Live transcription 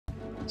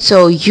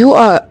So you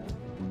are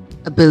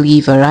a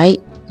believer, right?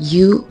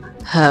 You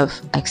have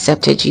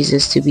accepted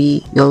Jesus to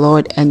be your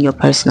Lord and your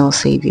personal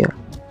Savior.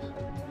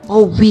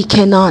 Oh, we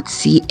cannot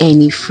see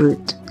any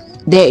fruit.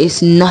 There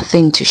is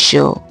nothing to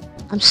show.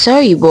 I'm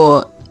sorry,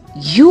 but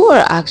you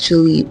are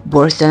actually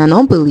worse than an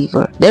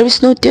unbeliever. There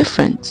is no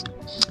difference.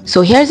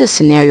 So here's a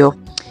scenario.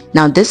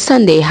 Now this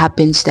Sunday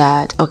happens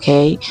that,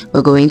 okay,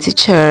 we're going to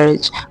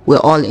church, we're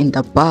all in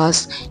the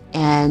bus,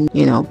 and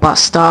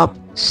bus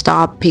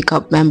stop, pick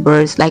up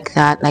members, like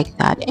that,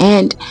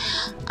 and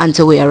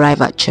until we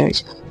arrive at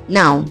church.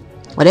 Now,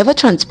 whatever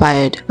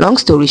transpired, long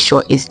story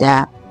short, is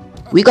that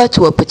we got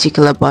to a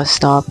particular bus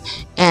stop,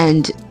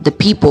 and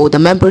the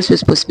members were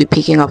supposed to be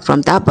picking up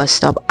from that bus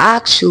stop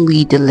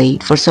actually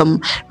delayed for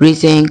some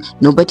reason.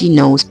 Nobody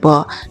knows,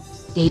 but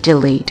they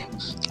delayed.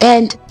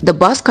 And the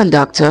bus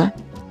conductor,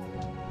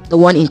 the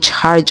one in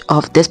charge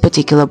of this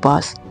particular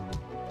bus,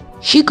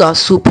 she got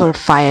super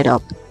fired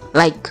up.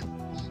 Like,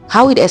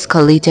 how it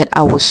escalated,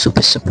 I was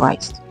super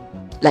surprised,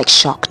 like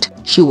shocked.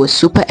 She was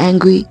super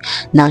angry.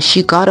 Now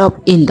she got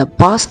up in the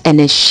bus and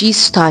then she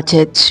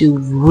started to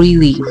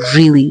really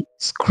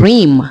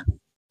scream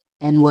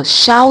and was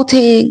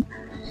shouting.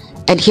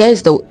 And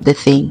here's the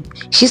thing,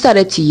 she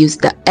started to use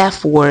the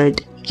F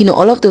word,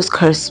 all of those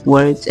curse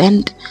words.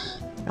 And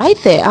right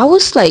there I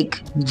was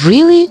like,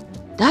 really?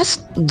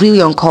 That's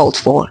really uncalled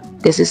for.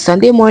 This is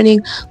Sunday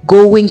morning,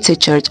 going to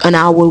church, on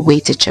our way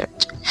to church.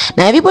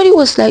 Now everybody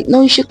was like,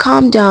 no, you should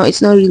calm down,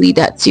 it's not really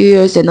that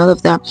serious and all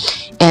of that.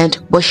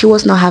 But she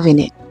was not having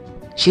it.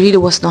 She really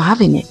was not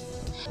having it.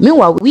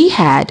 Meanwhile, we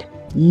had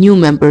new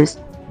members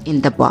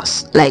in the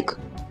bus, like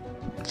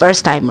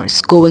first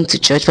timers going to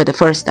church for the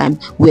first time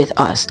with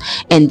us,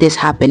 and this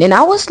happened. And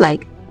I was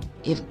like,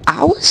 if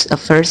I was a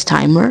first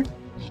timer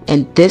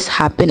and this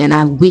happened and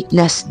I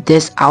witnessed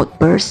this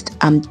outburst,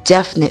 I'm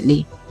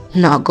definitely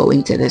not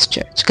going to this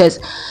church. Because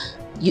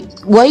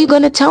what are you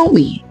gonna tell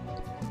me?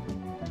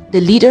 The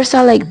leaders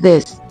are like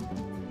this.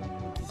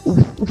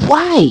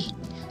 Why?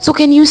 So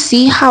can you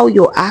see how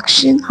your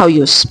action, how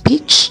your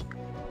speech,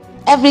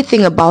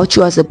 everything about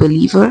you as a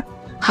believer,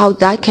 how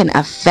that can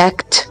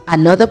affect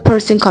another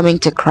person coming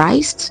to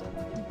Christ?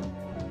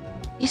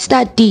 It's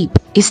that deep.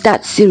 It's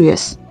that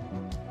serious.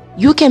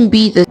 You can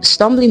be the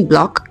stumbling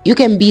block. You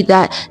can be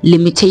that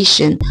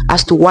limitation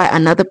as to why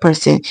another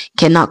person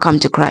cannot come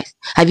to Christ.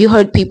 Have you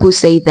heard people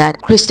say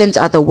that Christians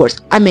are the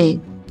worst? I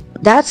mean,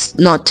 that's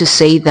not to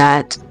say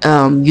that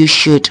you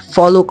should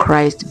follow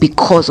Christ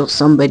because of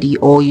somebody,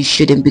 or you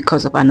shouldn't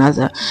because of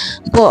another.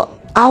 But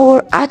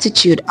our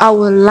attitude,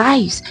 our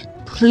lives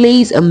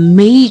plays a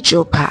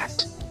major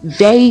part.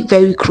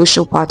 Very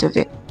crucial part of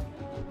it.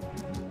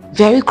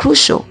 Very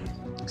crucial.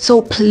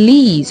 So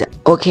please,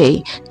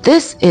 okay,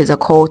 this is a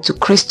call to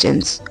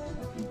Christians.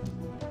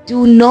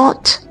 Do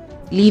not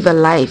live a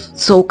life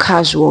so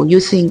casual. You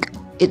think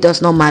it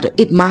does not matter.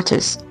 It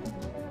matters.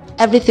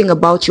 Everything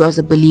about you as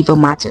a believer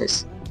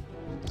matters.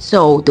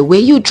 So the way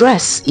you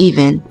dress,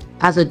 even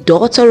as a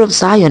daughter of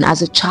Zion,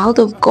 as a child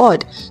of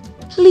God,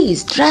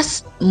 please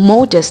dress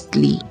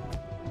modestly.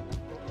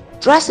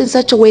 Dress in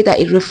such a way that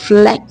it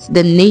reflects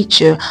the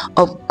nature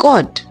of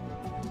God.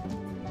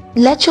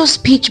 Let your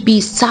speech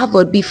be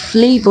savored, be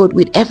flavored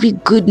with every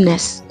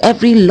goodness,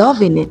 every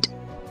love in it.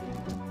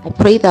 I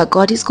pray that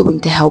God is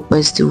going to help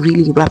us to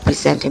really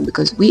represent Him,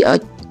 because we are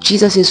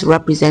Jesus'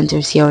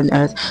 representatives here on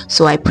earth.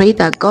 So I pray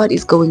that God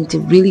is going to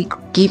really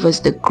give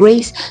us the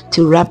grace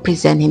to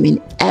represent Him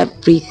in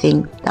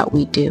everything that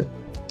we do.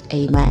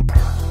 Amen.